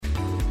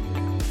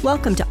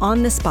Welcome to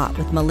On the Spot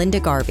with Melinda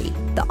Garvey,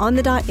 the On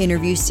the Dot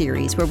interview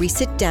series where we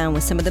sit down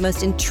with some of the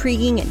most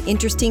intriguing and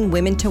interesting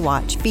women to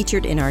watch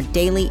featured in our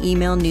daily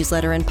email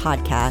newsletter and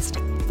podcast,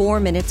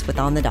 4 Minutes with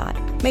On the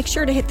Dot. Make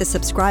sure to hit the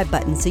subscribe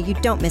button so you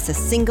don't miss a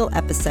single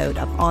episode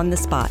of On the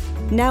Spot,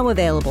 now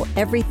available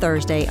every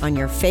Thursday on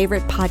your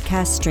favorite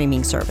podcast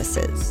streaming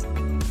services.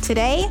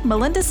 Today,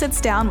 Melinda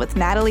sits down with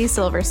Natalie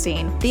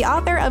Silverstein, the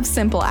author of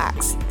Simple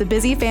Acts, The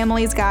Busy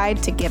Family's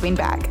Guide to Giving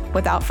Back.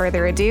 Without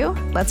further ado,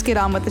 let's get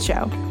on with the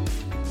show.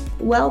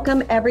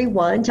 Welcome,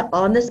 everyone, to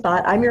On the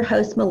Spot. I'm your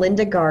host,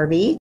 Melinda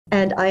Garvey,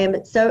 and I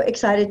am so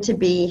excited to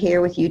be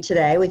here with you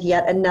today with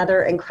yet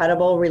another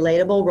incredible,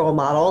 relatable role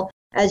model.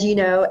 As you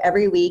know,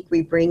 every week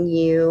we bring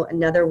you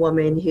another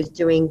woman who's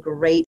doing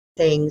great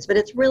things, but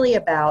it's really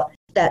about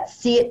that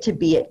see it to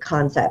be it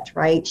concept,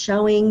 right?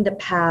 Showing the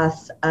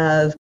paths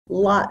of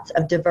lots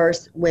of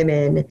diverse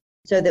women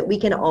so that we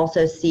can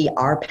also see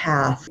our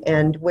path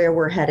and where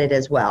we're headed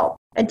as well.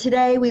 And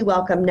today we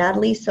welcome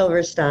Natalie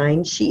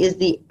Silverstein. She is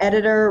the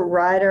editor,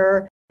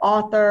 writer,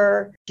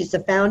 author. She's the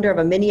founder of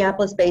a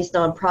Minneapolis-based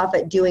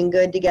nonprofit, Doing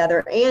Good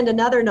Together, and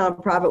another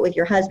nonprofit with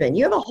your husband.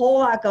 You have a whole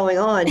lot going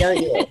on,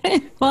 don't you?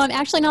 Well, I'm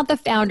actually not the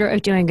founder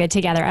of Doing Good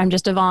Together. I'm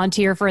just a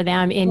volunteer for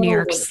them in New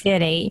York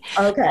City.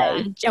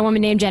 Okay. A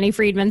woman named Jenny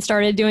Friedman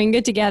started Doing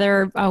Good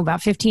Together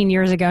about 15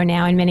 years ago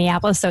now in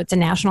Minneapolis. So it's a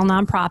national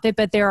nonprofit,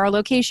 but there are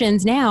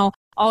locations now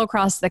all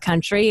across the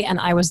country.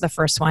 And I was the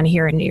first one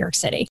here in New York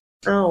City.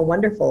 Oh,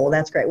 wonderful.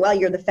 That's great. Well,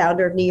 you're the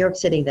founder of New York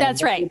City then.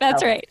 That's right.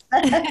 That's right.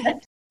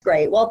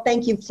 Great. Well,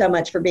 thank you so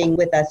much for being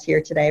with us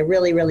here today. I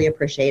really, really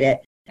appreciate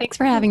it. Thanks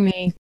for having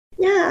me.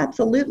 Yeah,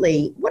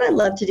 absolutely. What I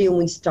love to do when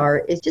we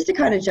start is just to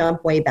kind of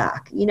jump way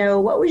back. You know,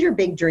 what was your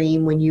big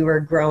dream when you were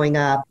growing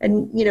up?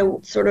 And, you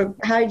know, sort of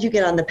how did you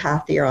get on the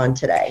path that you're on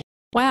today?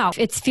 Wow.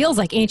 It feels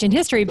like ancient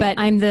history, but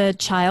I'm the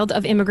child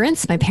of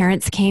immigrants. My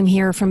parents came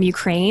here from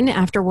Ukraine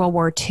after World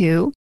War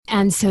II.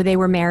 And so they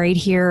were married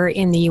here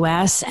in the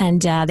U.S.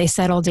 and they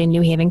settled in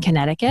New Haven,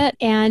 Connecticut.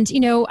 And, you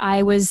know,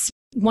 I was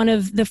one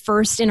of the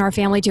first in our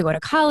family to go to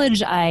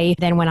college. I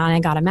then went on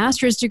and got a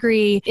master's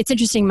degree. It's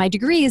interesting. My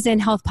degree is in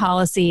health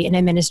policy and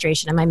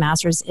administration, and my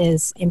master's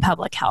is in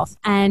public health.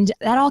 And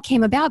that all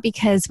came about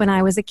because when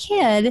I was a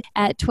kid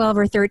at 12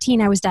 or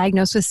 13, I was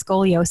diagnosed with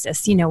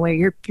scoliosis, you know, where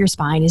your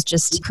spine is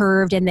just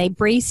curved, and they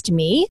braced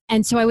me.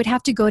 And so I would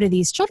have to go to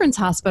these children's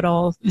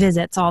hospital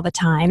visits all the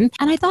time.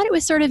 And I thought it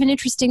was sort of an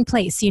interesting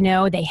place. You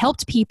know, they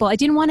helped people. I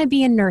didn't want to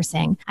be in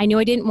nursing. I knew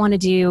I didn't want to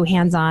do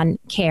hands-on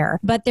care,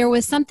 but there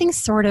was something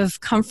sort of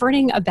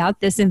comforting about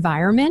this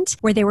environment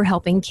where they were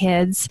helping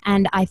kids.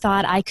 And I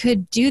thought I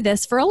could do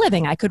this for a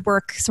living. I could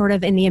work sort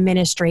of in the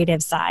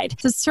administrative side.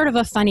 So it's sort of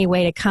a funny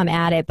way to come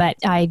at it, but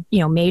I,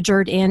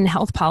 majored in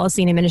health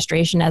policy and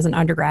administration as an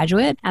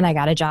undergraduate, and I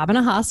got a job in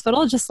a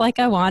hospital just like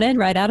I wanted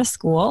right out of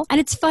school. And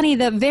it's funny,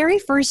 the very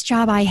first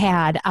job I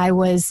had, I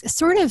was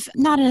sort of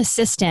not an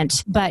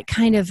assistant, but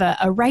kind of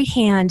a right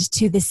hand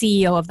to the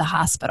CEO of the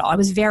hospital. I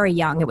was very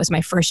young. It was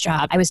my first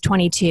job. I was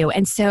 22.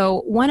 And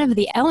so one of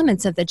the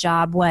elements of the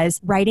job was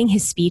writing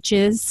his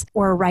speeches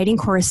or writing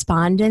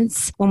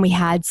correspondence when we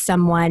had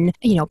someone,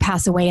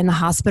 pass away in the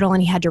hospital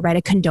and he had to write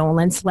a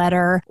condolence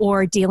letter,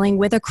 or dealing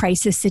with a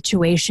crisis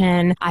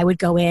situation. I would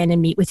go in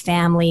and meet with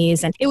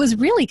families, and it was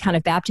really kind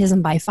of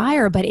baptism by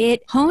fire, but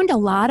it honed a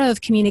lot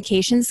of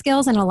communication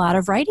skills and a lot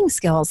of writing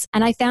skills.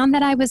 And I found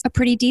that I was a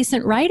pretty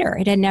decent writer.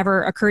 It had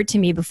never occurred to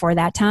me before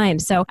that time.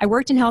 So I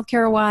worked in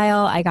healthcare a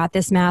while. I got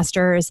this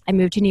master's. I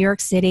moved to New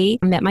York City,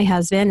 met my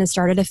husband and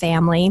started a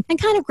family,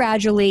 and kind of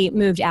gradually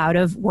moved out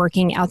of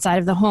working outside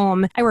of the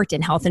home. I worked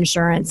in health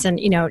insurance and,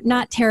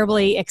 not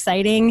terribly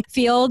exciting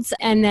fields.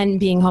 And then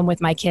being home with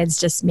my kids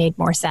just made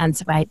more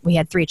sense. We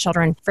had 3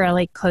 children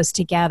fairly close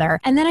together.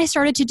 And then I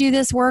started to do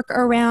this work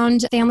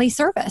around family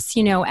service.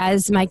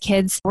 As my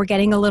kids were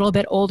getting a little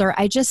bit older,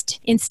 I just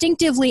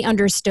instinctively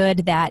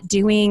understood that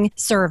doing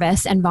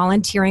service and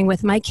volunteering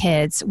with my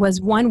kids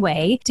was one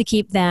way to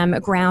keep them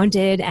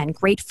grounded and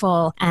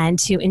grateful, and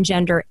to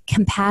engender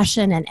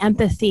compassion and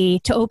empathy,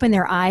 to open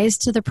their eyes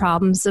to the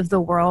problems of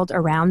the world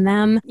around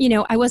them.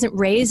 I wasn't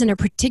raised in a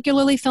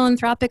particularly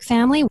philanthropic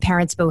family.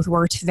 Parents both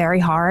worked very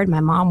hard. My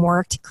mom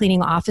worked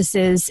cleaning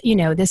offices.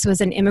 This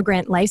was an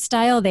immigrant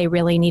lifestyle. They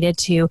really needed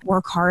to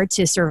work hard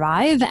to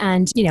survive.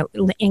 And,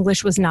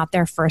 English was not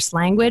their first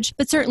language,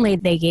 but certainly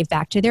they gave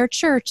back to their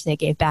church. They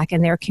gave back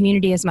in their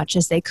community as much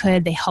as they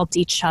could. They helped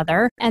each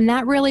other. And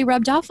that really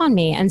rubbed off on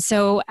me. And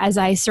so as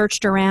I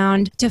searched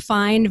around to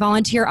find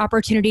volunteer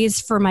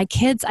opportunities for my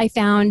kids, I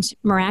found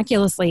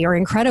miraculously, or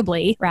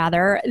incredibly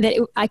rather, that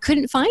I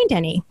couldn't find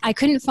any. I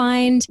couldn't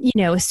find,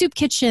 soup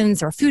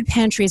kitchens or food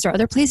pantries or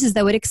other places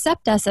that would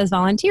accept us as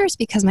volunteers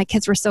because my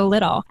kids were so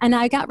little. And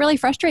I got really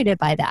frustrated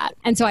by that.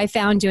 And so I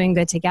found Doing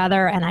Good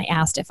Together, and I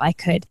asked if I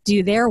could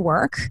do their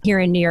work here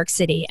in New York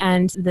City.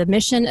 And the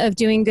mission of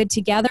Doing Good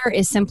Together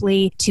is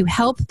simply to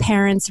help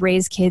parents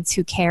raise kids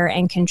who care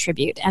and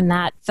contribute. And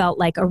that felt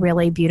like a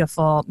really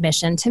beautiful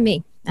mission to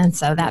me. And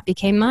so that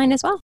became mine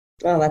as well.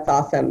 Oh, that's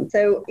awesome.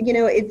 So,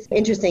 it's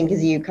interesting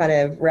because you kind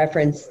of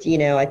referenced,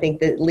 I think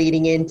that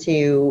leading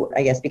into,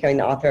 I guess, becoming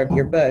the author of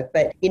your book,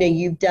 but,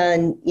 you've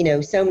done,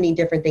 so many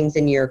different things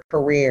in your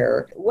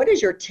career. What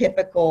does your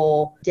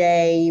typical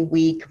day,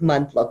 week,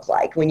 month look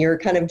like when you're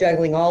kind of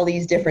juggling all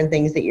these different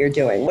things that you're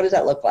doing? What does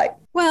that look like?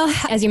 Well,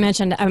 as you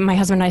mentioned, my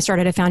husband and I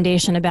started a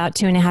foundation about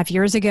 2.5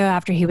 years ago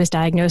after he was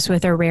diagnosed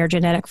with a rare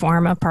genetic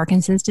form of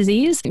Parkinson's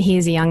disease.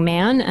 He's a young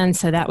man, and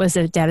so that was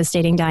a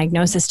devastating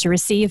diagnosis to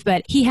receive.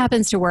 But he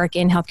happens to work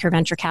in healthcare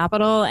venture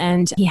capital,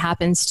 and he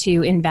happens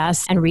to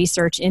invest and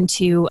research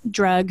into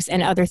drugs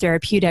and other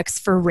therapeutics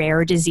for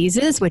rare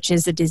diseases, which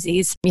is a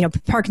disease,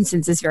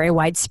 Parkinson's is very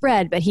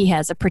widespread, but he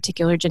has a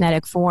particular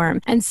genetic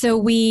form. And so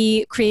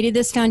we created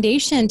this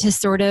foundation to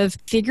sort of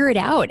figure it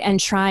out and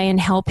try and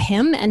help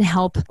him and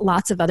help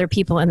lots of other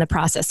people in the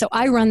process. So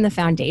I run the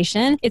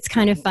foundation. It's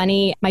kind of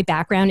funny. My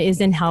background is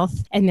in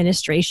health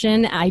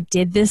administration. I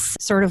did this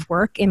sort of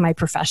work in my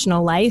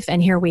professional life.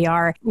 And here we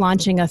are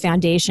launching a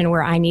foundation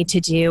where I need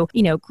to do,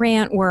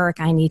 grant work.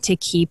 I need to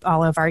keep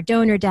all of our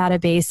donor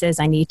databases.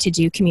 I need to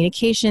do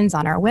communications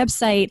on our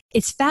website.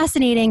 It's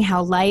fascinating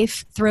how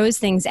life throws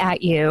things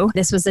at you.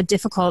 This was a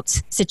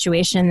difficult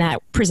situation that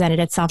presented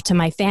itself to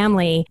my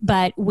family,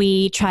 but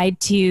we tried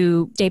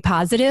to stay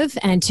positive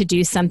and to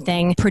do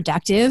something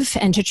productive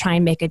and to try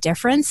and make a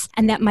difference.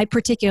 And that my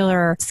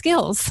particular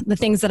skills, the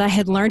things that I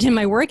had learned in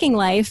my working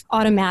life,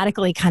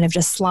 automatically kind of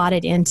just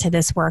slotted into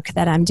this work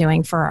that I'm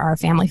doing for our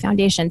family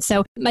foundation.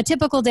 So my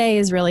typical day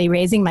is really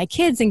raising my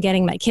kids and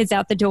getting my kids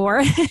out the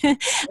door.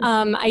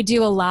 I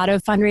do a lot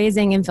of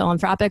fundraising and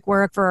philanthropic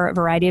work for a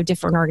variety of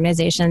different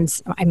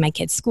organizations, my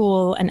kids'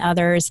 school and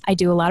others. I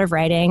do a lot of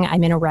writing.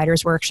 I'm in a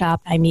writer's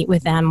workshop. I meet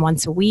with them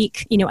once a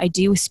week. I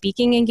do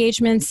speaking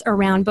engagements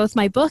around both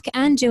my book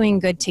and Doing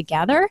Good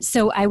Together.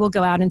 So I will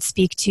go out and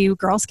speak to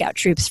Girl Scout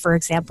troops, for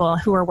example,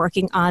 who are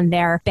working on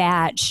their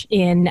badge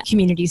in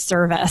community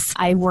service.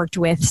 I worked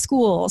with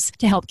schools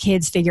to help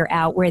kids figure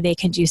out where they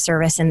can do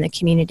service in the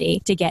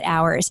community to get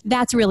hours.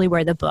 That's really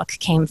where the book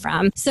came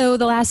from. So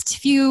the last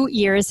few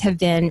years have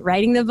been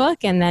writing the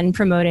book and then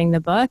promoting the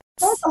book.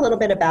 Tell us a little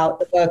bit about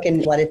the book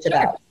and what it's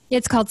about.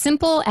 It's called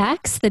Simple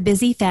X, The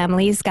Busy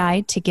Family's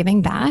Guide to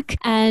Giving Back.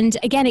 And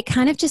again, it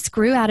kind of just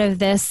grew out of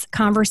this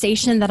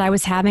conversation that I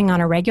was having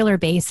on a regular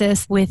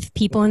basis with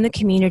people in the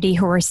community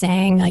who were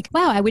saying like,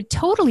 wow, I would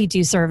totally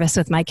do service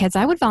with my kids.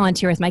 I would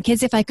volunteer with my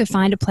kids if I could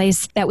find a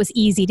place that was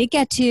easy to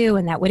get to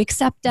and that would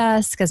accept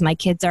us because my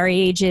kids are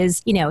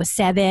ages,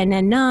 7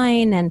 and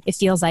 9, and it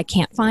feels like I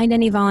can't find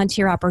any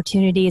volunteer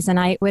opportunities. And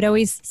I would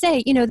always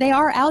say, they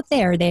are out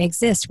there. They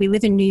exist. We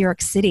live in New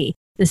York City.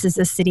 This is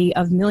a city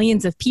of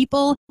millions of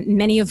people,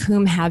 many of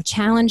whom have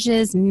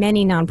challenges,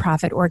 many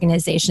nonprofit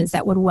organizations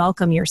that would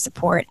welcome your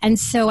support. And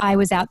so I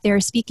was out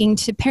there speaking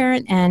to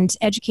parents and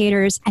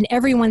educators, and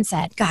everyone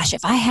said, gosh,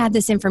 if I had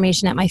this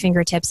information at my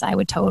fingertips, I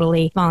would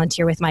totally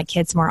volunteer with my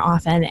kids more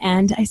often.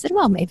 And I said,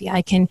 well, maybe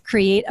I can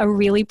create a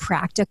really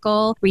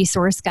practical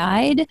resource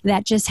guide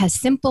that just has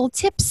simple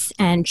tips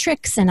and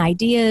tricks and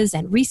ideas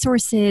and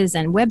resources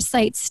and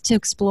websites to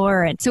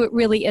explore. And so it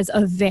really is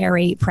a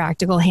very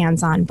practical,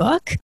 hands-on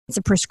book. It's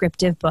a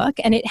prescriptive book,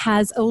 and it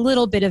has a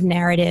little bit of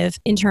narrative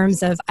in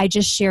terms of I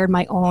just shared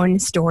my own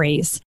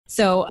stories.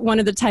 So one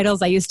of the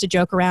titles I used to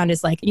joke around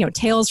is like,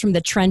 tales from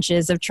the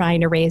trenches of trying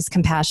to raise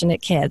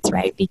compassionate kids,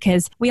 right?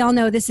 Because we all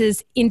know this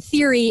is, in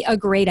theory, a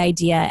great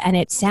idea, and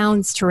it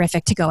sounds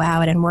terrific to go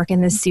out and work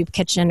in the soup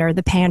kitchen or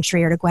the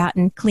pantry or to go out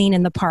and clean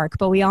in the park.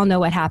 But we all know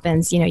what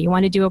happens. You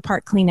want to do a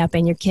park cleanup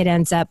and your kid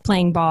ends up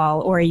playing ball,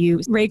 or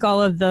you rake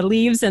all of the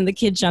leaves and the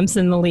kid jumps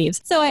in the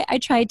leaves. So I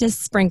tried to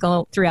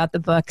sprinkle throughout the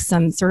book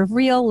some sort of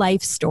real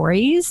life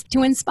stories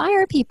to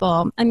inspire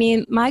people. I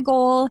mean, my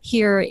goal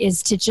here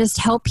is to just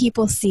help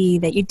people see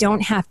that you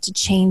don't have to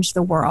change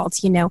the world.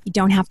 You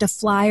don't have to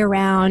fly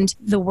around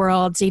the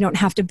world. You don't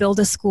have to build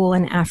a school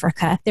in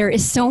Africa. There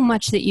is so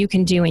much that you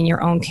can do in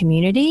your own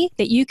community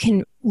that you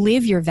can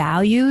live your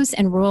values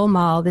and role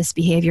model this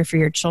behavior for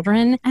your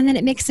children. And then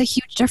it makes a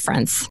huge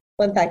difference.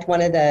 Well, in fact,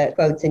 one of the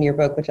quotes in your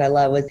book, which I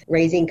love, was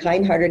raising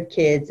kind-hearted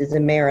kids is a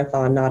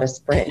marathon, not a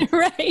sprint.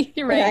 Right.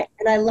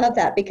 And I love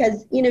that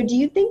because, do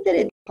you think that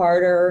it's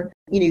harder,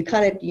 you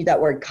kind of use that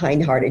word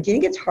kind-hearted. Do you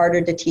think it's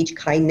harder to teach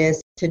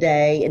kindness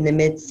today in the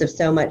midst of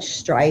so much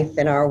strife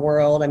in our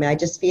world? I mean, I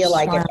just feel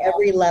like at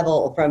every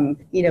level from,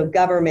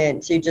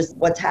 government to just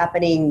what's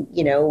happening,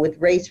 with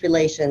race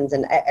relations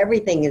and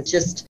everything is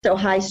just so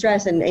high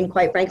stress and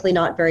quite frankly,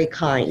 not very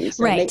kind.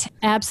 So right.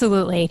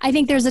 Absolutely. I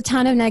think there's a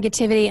ton of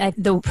negativity.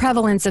 The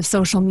prevalence of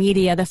social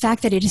media, the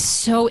fact that it is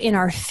so in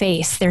our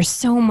face, there's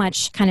so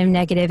much kind of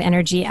negative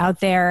energy out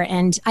there.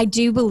 And I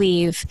do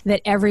believe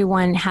that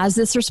everyone has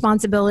this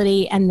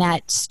responsibility and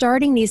that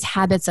starting these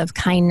habits of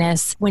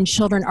kindness when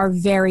children are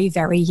very very,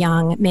 very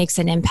young makes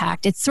an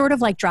impact. It's sort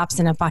of like drops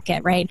in a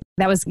bucket, right?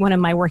 That was one of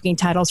my working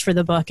titles for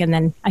the book. And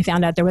then I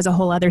found out there was a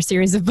whole other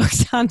series of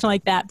books on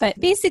like that. But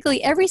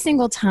basically, every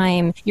single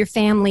time your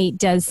family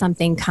does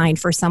something kind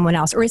for someone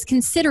else or is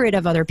considerate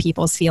of other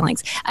people's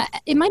feelings,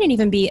 it mightn't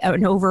even be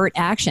an overt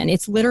action.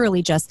 It's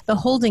literally just the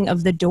holding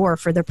of the door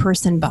for the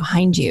person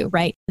behind you,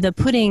 right? The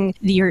putting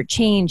your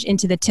change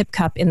into the tip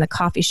cup in the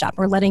coffee shop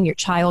or letting your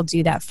child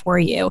do that for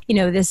you. You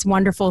know, this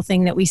wonderful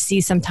thing that we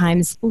see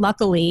sometimes,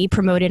 luckily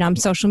promoted on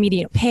social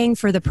media, paying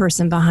for the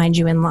person behind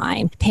you in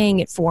line, paying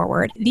it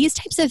forward. These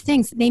types of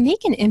things, they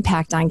make an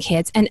impact on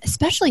kids, and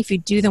especially if you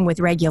do them with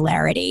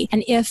regularity.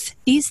 And if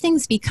these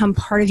things become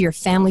part of your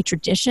family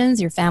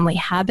traditions, your family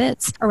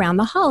habits around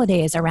the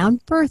holidays,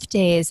 around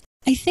birthdays,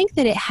 I think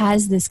that it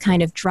has this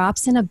kind of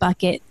drops in a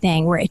bucket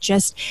thing where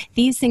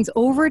these things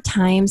over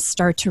time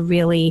start to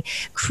really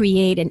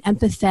create an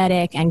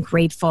empathetic and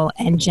grateful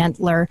and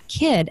gentler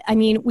kid. I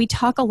mean, we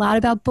talk a lot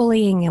about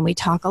bullying and we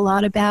talk a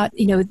lot about,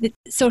 the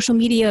social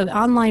media,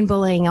 online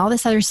bullying, all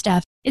this other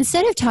stuff.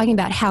 Instead of talking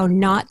about how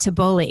not to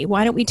bully,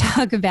 why don't we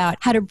talk about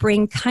how to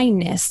bring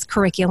kindness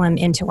curriculum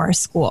into our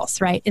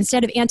schools, right?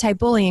 Instead of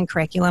anti-bullying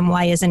curriculum,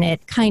 why isn't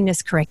it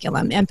kindness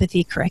curriculum,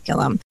 empathy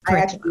curriculum? I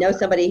actually know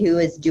somebody who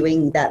is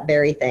doing that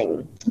very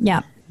thing.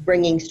 Yeah.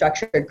 Bringing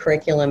structured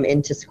curriculum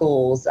into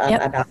schools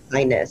about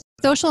kindness.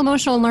 Social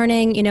emotional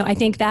learning, I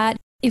think that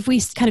if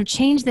we kind of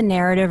change the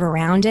narrative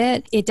around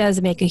it, it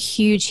does make a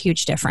huge,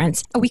 huge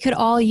difference. We could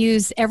all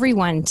use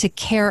everyone to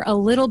care a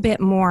little bit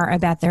more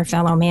about their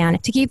fellow man,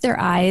 to keep their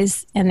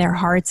eyes and their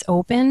hearts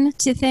open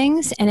to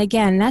things. And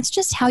again, that's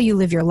just how you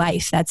live your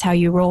life. That's how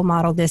you role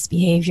model this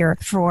behavior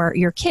for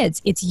your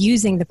kids. It's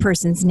using the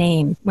person's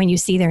name when you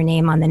see their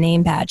name on the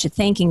name badge,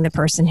 thanking the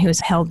person who's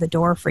held the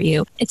door for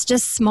you. It's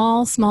just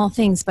small, small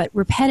things, but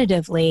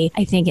repetitively,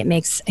 I think it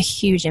makes a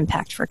huge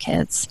impact for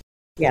kids.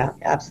 Yeah,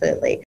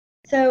 absolutely.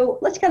 So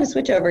let's kind of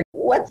switch over.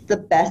 What's the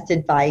best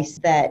advice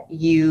that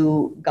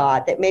you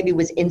got that maybe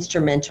was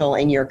instrumental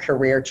in your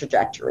career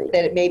trajectory,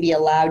 that it maybe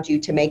allowed you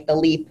to make the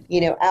leap,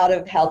 out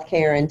of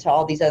healthcare into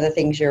all these other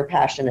things you're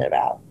passionate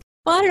about?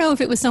 Well, I don't know if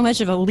it was so much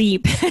of a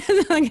leap,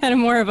 kind of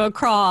more of a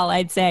crawl,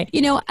 I'd say.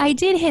 I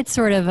did hit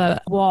sort of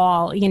a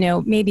wall,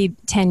 maybe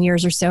 10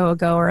 years or so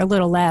ago or a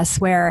little less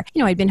where,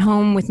 I'd been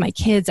home with my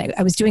kids.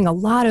 I was doing a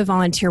lot of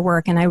volunteer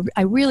work and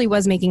I really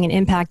was making an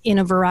impact in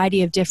a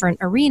variety of different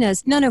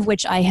arenas, none of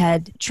which I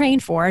had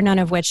trained for, none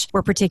of which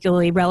were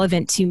particularly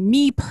relevant to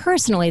me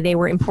personally. They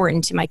were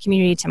important to my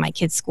community, to my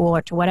kids' school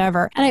or to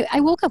whatever. And I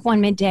woke up one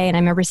midday and I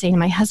remember saying to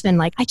my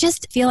husband, I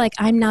just feel like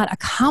I'm not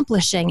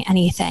accomplishing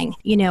anything.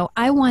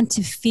 I want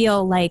to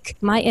feel like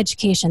my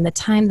education, the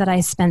time that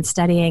I spent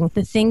studying,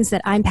 the things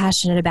that I'm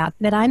passionate about,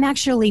 that I'm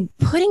actually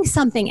putting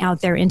something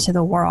out there into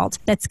the world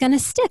that's going to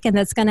stick and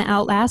that's going to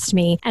outlast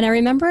me. And I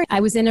remember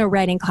I was in a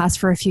writing class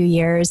for a few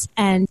years,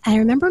 and I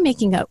remember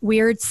making a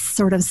weird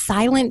sort of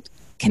silent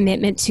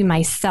commitment to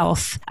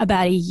myself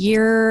about a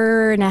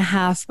year and a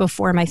half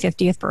before my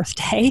 50th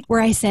birthday,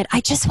 where I said, I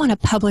just want to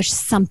publish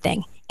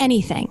something,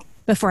 anything,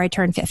 before I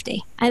turn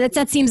 50. And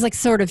that seems like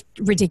sort of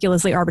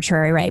ridiculously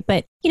arbitrary, right?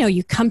 But,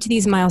 you come to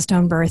these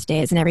milestone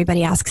birthdays and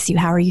everybody asks you,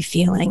 how are you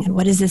feeling? And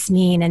what does this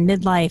mean? And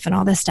midlife and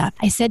all this stuff.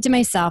 I said to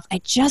myself, I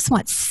just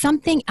want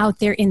something out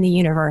there in the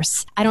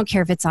universe. I don't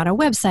care if it's on a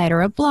website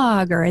or a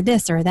blog or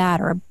this or that,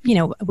 or,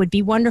 it would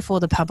be wonderful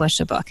to publish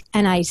a book.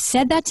 And I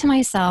said that to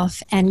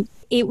myself, and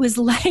it was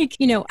like,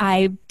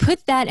 I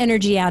put that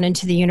energy out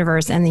into the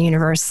universe and the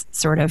universe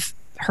sort of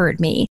heard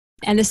me.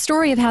 And the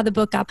story of how the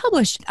book got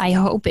published, I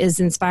hope, is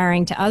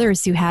inspiring to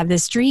others who have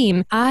this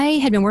dream. I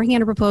had been working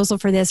on a proposal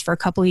for this for a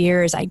couple of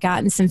years. I'd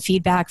gotten some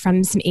feedback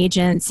from some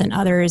agents and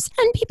others,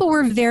 and people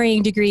were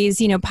varying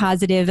degrees,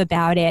 positive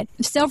about it.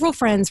 Several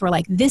friends were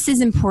like, this is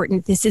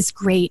important. This is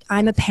great.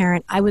 I'm a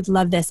parent. I would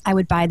love this. I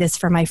would buy this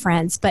for my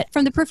friends. But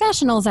from the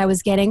professionals, I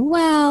was getting,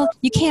 well,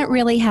 you can't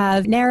really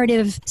have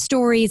narrative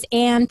stories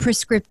and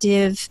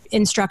prescriptive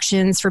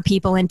instructions for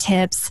people and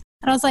tips.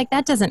 And I was like,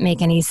 that doesn't make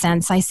any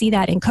sense. I see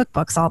that in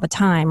cookbooks all the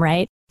time,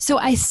 right? So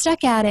I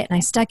stuck at it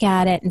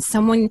and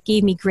someone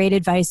gave me great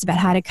advice about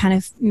how to kind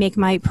of make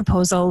my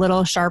proposal a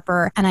little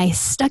sharper. And I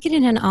stuck it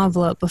in an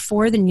envelope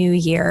before the new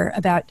year,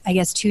 about,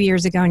 2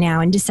 years ago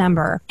now in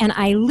December. And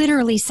I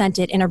literally sent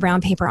it in a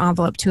brown paper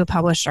envelope to a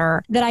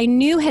publisher that I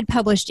knew had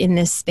published in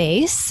this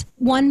space,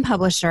 one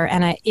publisher,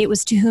 and it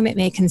was To Whom It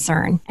May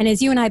Concern. And as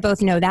you and I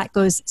both know, that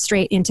goes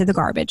straight into the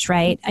garbage,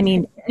 right? I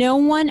mean, no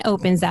one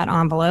opens that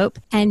envelope,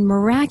 and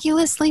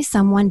miraculously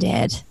someone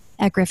did.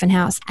 At Griffin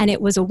House. And it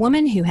was a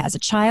woman who has a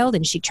child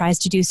and she tries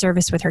to do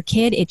service with her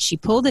kid. She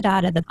pulled it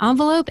out of the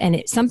envelope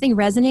and something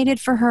resonated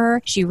for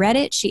her. She read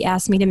it. She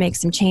asked me to make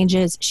some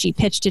changes. She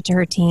pitched it to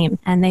her team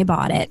and they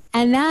bought it.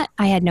 And that,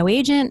 I had no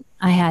agent.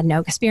 I had no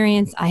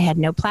experience. I had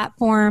no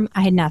platform.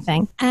 I had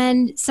nothing.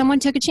 And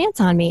someone took a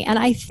chance on me. And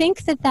I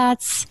think that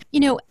that's,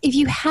 if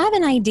you have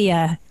an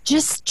idea,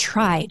 just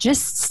try,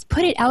 just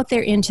put it out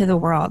there into the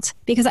world,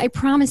 because I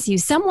promise you,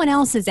 someone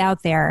else is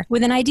out there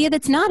with an idea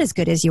that's not as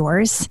good as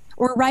yours,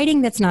 or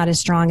writing that's not as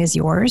strong as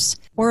yours,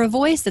 or a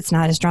voice that's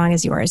not as strong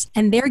as yours.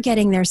 And they're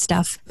getting their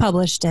stuff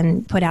published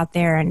and put out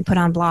there and put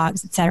on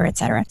blogs, et cetera, et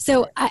cetera.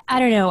 So I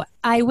don't know.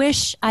 I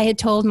wish I had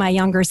told my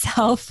younger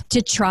self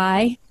to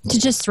try to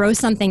just throw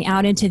something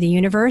out into the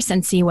universe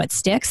and see what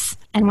sticks.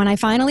 And when I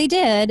finally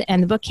did,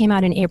 and the book came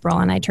out in April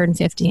and I turned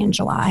 50 in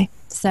July.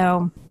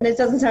 So this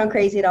doesn't sound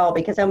crazy at all,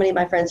 because so many of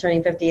my friends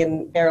turning 50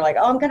 and they're like,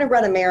 oh, I'm going to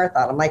run a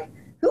marathon. I'm like,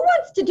 who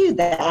wants to do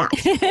that?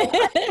 Who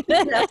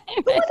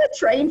wants to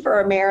train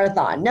for a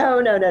marathon? No.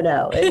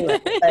 Anyway,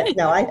 but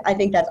no, I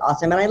think that's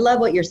awesome. And I love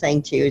what you're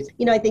saying too.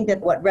 I think that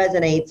what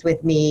resonates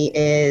with me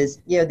is,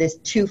 this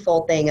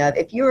twofold thing of,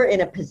 if you're in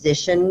a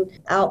position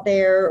out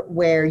there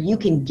where you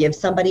can give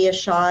somebody a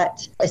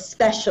shot,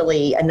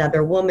 especially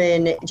another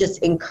woman,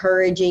 just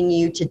encouraging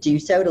you to do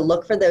so, to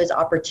look for those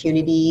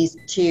opportunities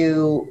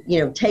to,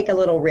 take a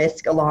little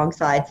risk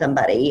alongside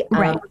somebody.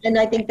 Right. And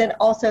I think that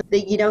also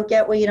that you don't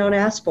get what you don't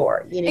ask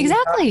for.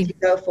 Exactly. You have to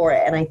go for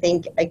it. And I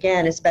think,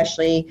 again,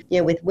 especially,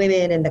 with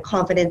women and the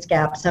confidence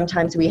gap,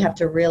 sometimes we have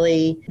to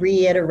really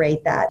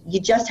reiterate that.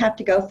 You just have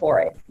to go for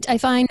it. I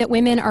find that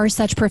women are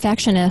such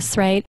perfectionists,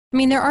 right? I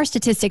mean, there are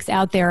statistics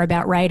out there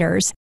about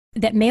writers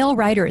that male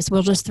writers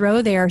will just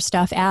throw their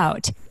stuff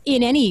out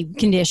in any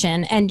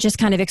condition and just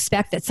kind of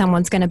expect that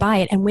someone's going to buy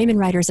it. And women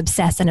writers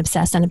obsess and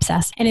obsess and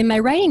obsess. And in my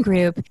writing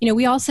group,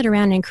 we all sit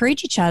around and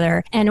encourage each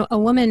other. And a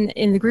woman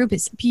in the group,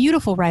 this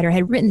beautiful writer,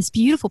 had written this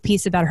beautiful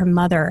piece about her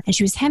mother, and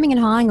she was hemming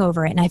and hawing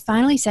over it. And I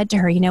finally said to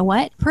her, you know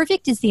what?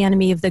 Perfect is the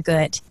enemy of the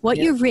good. What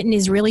you've written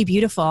is really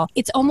beautiful.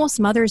 It's almost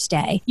Mother's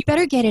Day. You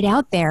better get it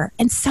out there,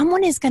 and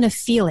someone is going to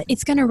feel it.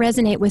 It's going to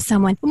resonate with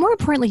someone. But more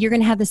importantly, you're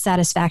going to have the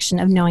satisfaction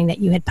of knowing that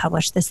you had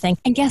published this thing.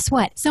 And guess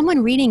what?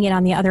 Someone reading it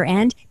on the other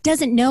end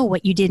doesn't know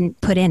what you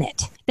didn't put in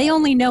it. They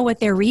only know what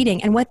they're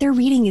reading, and what they're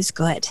reading is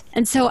good.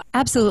 And so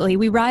absolutely,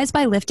 we rise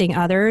by lifting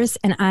others.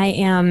 And I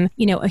am,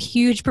 a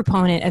huge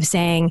proponent of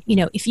saying,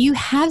 if you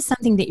have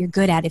something that you're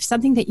good at, if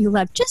something that you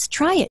love, just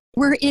try it.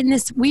 We're in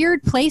this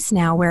weird place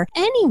now where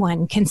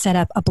anyone can set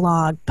up a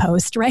blog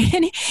post, right?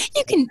 And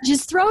you can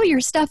just throw your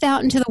stuff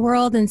out into the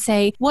world and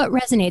say what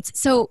resonates.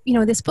 So,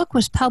 this book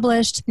was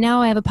published.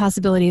 Now I have a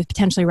possibility of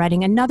potentially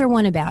writing another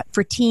one about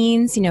for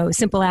teens.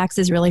 Simple Acts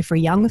is really for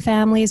young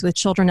families with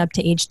children up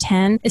to age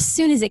 10. As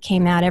soon as it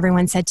came out,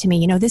 everyone said to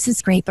me, this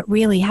is great, but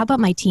really, how about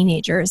my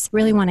teenagers?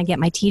 Really want to get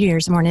my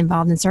teenagers more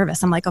involved in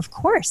service. I'm like, of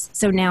course.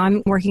 So now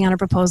I'm working on a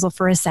proposal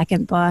for a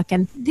second book.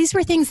 And these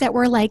were things that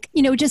were like,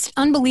 just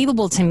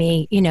unbelievable to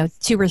me,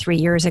 2 or 3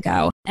 years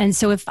ago. And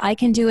so if I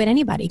can do it,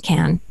 anybody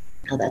can.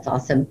 Oh, that's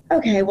awesome.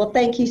 Okay, well,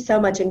 thank you so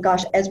much. And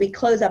gosh, as we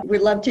close up,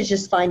 we'd love to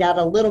just find out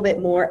a little bit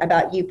more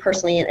about you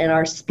personally in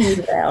our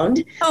speed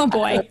round. Oh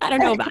boy, I don't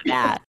know about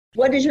that.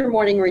 What does your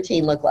morning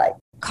routine look like?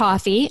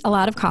 Coffee, a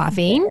lot of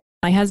coffee.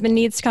 My husband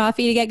needs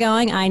coffee to get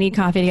going. I need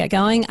coffee to get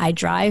going. I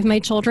drive my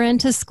children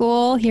to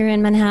school here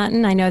in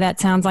Manhattan. I know that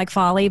sounds like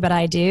folly, but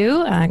I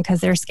do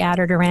because they're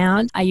scattered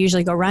around. I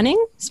usually go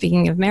running.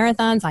 Speaking of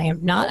marathons, I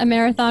am not a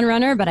marathon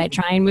runner, but I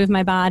try and move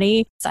my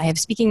body. So I have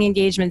speaking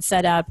engagements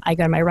set up. I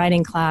go to my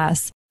writing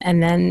class.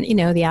 And then,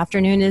 the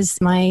afternoon is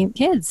my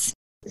kids.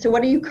 So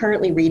what are you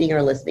currently reading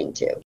or listening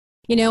to?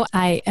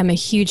 I am a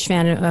huge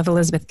fan of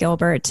Elizabeth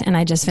Gilbert, and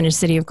I just finished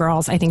City of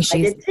Girls. I think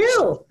she's an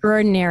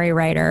extraordinary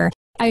writer.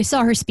 I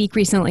saw her speak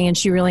recently, and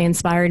she really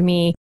inspired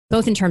me,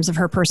 both in terms of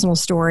her personal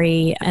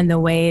story and the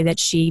way that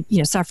she,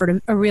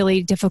 suffered a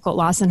really difficult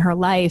loss in her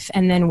life,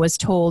 and then was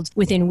told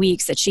within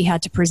weeks that she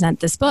had to present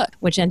this book,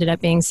 which ended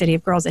up being City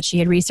of Girls, that she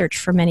had researched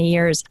for many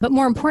years. But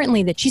more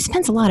importantly, that she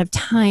spends a lot of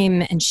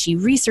time and she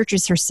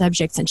researches her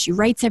subjects and she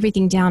writes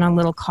everything down on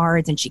little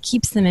cards and she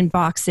keeps them in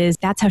boxes.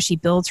 That's how she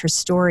builds her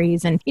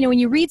stories. And, when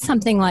you read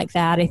something like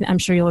that, I'm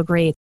sure you'll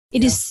agree,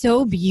 it is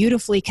so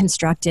beautifully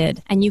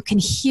constructed, and you can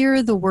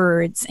hear the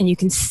words and you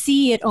can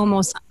see it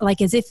almost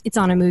like as if it's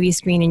on a movie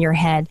screen in your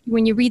head.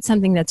 When you read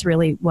something that's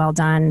really well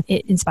done,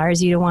 it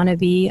inspires you to want to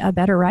be a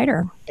better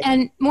writer.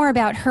 And more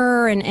about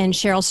her and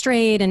Cheryl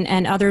Strayed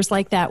and others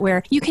like that,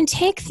 where you can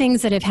take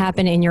things that have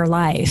happened in your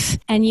life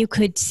and you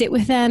could sit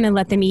with them and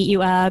let them eat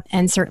you up,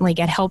 and certainly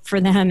get help for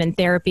them and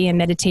therapy and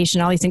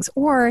meditation, all these things.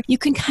 Or you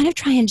can kind of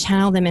try and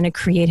channel them in a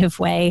creative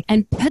way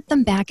and put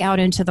them back out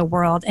into the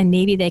world, and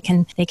maybe they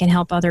can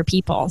help other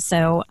people.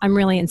 So I'm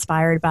really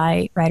inspired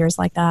by writers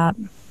like that.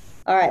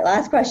 All right,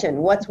 last question.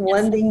 What's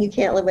one thing you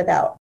can't live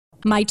without?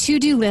 My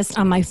to-do list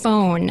on my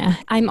phone.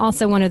 I'm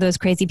also one of those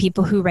crazy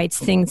people who writes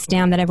things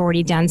down that I've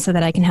already done so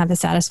that I can have the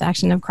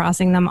satisfaction of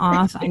crossing them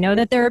off. I know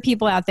that there are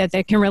people out there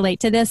that can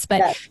relate to this,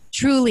 but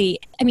truly,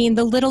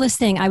 the littlest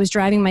thing, I was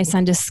driving my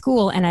son to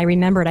school and I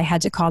remembered I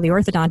had to call the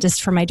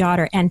orthodontist for my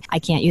daughter, and I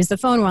can't use the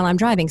phone while I'm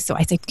driving. So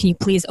I said, can you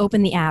please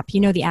open the app?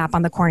 The app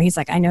on the corner. He's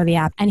like, I know the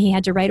app. And he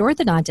had to write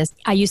orthodontist.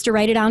 I used to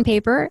write it on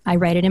paper. I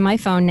write it in my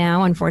phone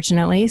now,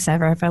 unfortunately. So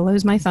if I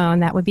lose my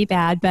phone, that would be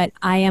bad. But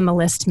I am a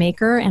list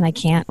maker and I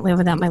can't live live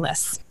without my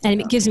lists. And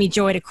it gives me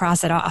joy to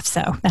cross it off.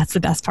 So that's the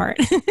best part.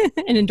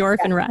 An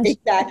endorphin rush.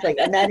 Exactly.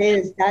 And that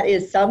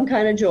is some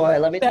kind of joy.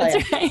 Let me tell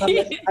you.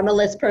 Right. I'm a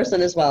list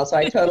person as well, so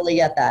I totally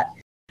get that.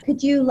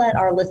 Could you let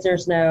our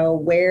listeners know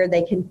where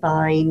they can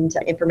find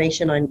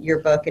information on your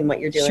book and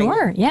what you're doing?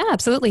 Sure. Yeah,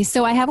 absolutely.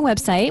 So I have a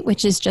website,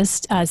 which is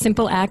just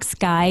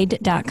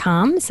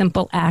simpleactsguide.com,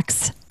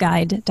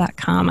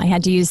 simpleactsguide.com. I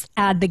had to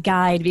add the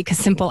guide because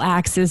Simple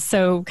Acts is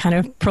so kind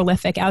of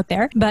prolific out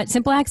there. But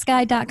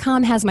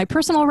simpleactsguide.com has my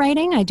personal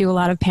writing. I do a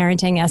lot of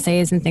parenting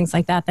essays and things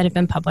like that have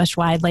been published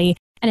widely.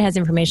 And it has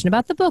information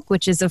about the book,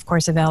 which is, of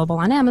course, available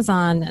on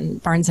Amazon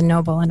and Barnes &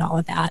 Noble and all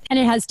of that. And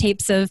it has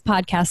tapes of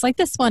podcasts like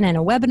this one and a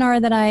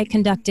webinar that I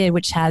conducted,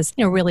 which has,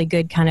 really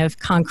good kind of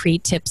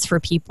concrete tips for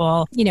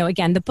people.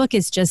 Again, the book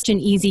is just an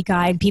easy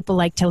guide. People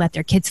like to let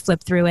their kids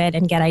flip through it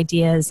and get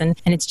ideas. And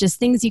it's just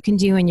things you can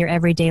do in your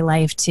everyday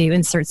life to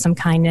insert some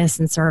kindness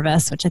and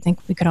service, which I think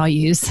we could all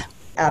use.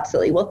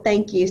 Absolutely. Well,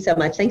 thank you so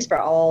much. Thanks for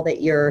all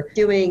that you're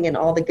doing and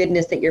all the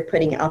goodness that you're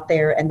putting out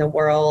there in the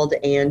world.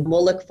 And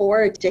we'll look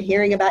forward to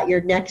hearing about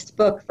your next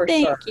book for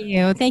sure. Thank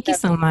you. Thank you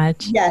so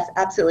much. Yes,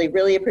 absolutely.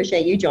 Really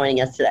appreciate you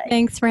joining us today.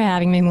 Thanks for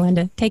having me,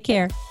 Melinda. Take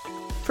care.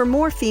 For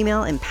more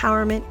female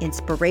empowerment,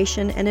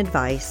 inspiration, and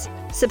advice,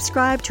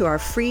 subscribe to our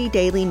free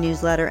daily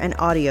newsletter and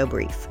audio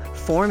brief,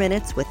 4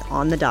 Minutes with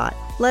On the Dot.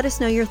 Let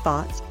us know your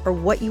thoughts or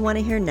what you want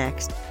to hear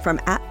next from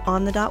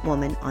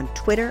 @OnTheDotWoman on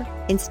Twitter,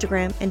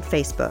 Instagram, and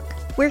Facebook.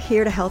 We're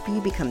here to help you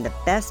become the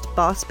best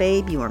boss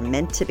babe you are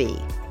meant to be.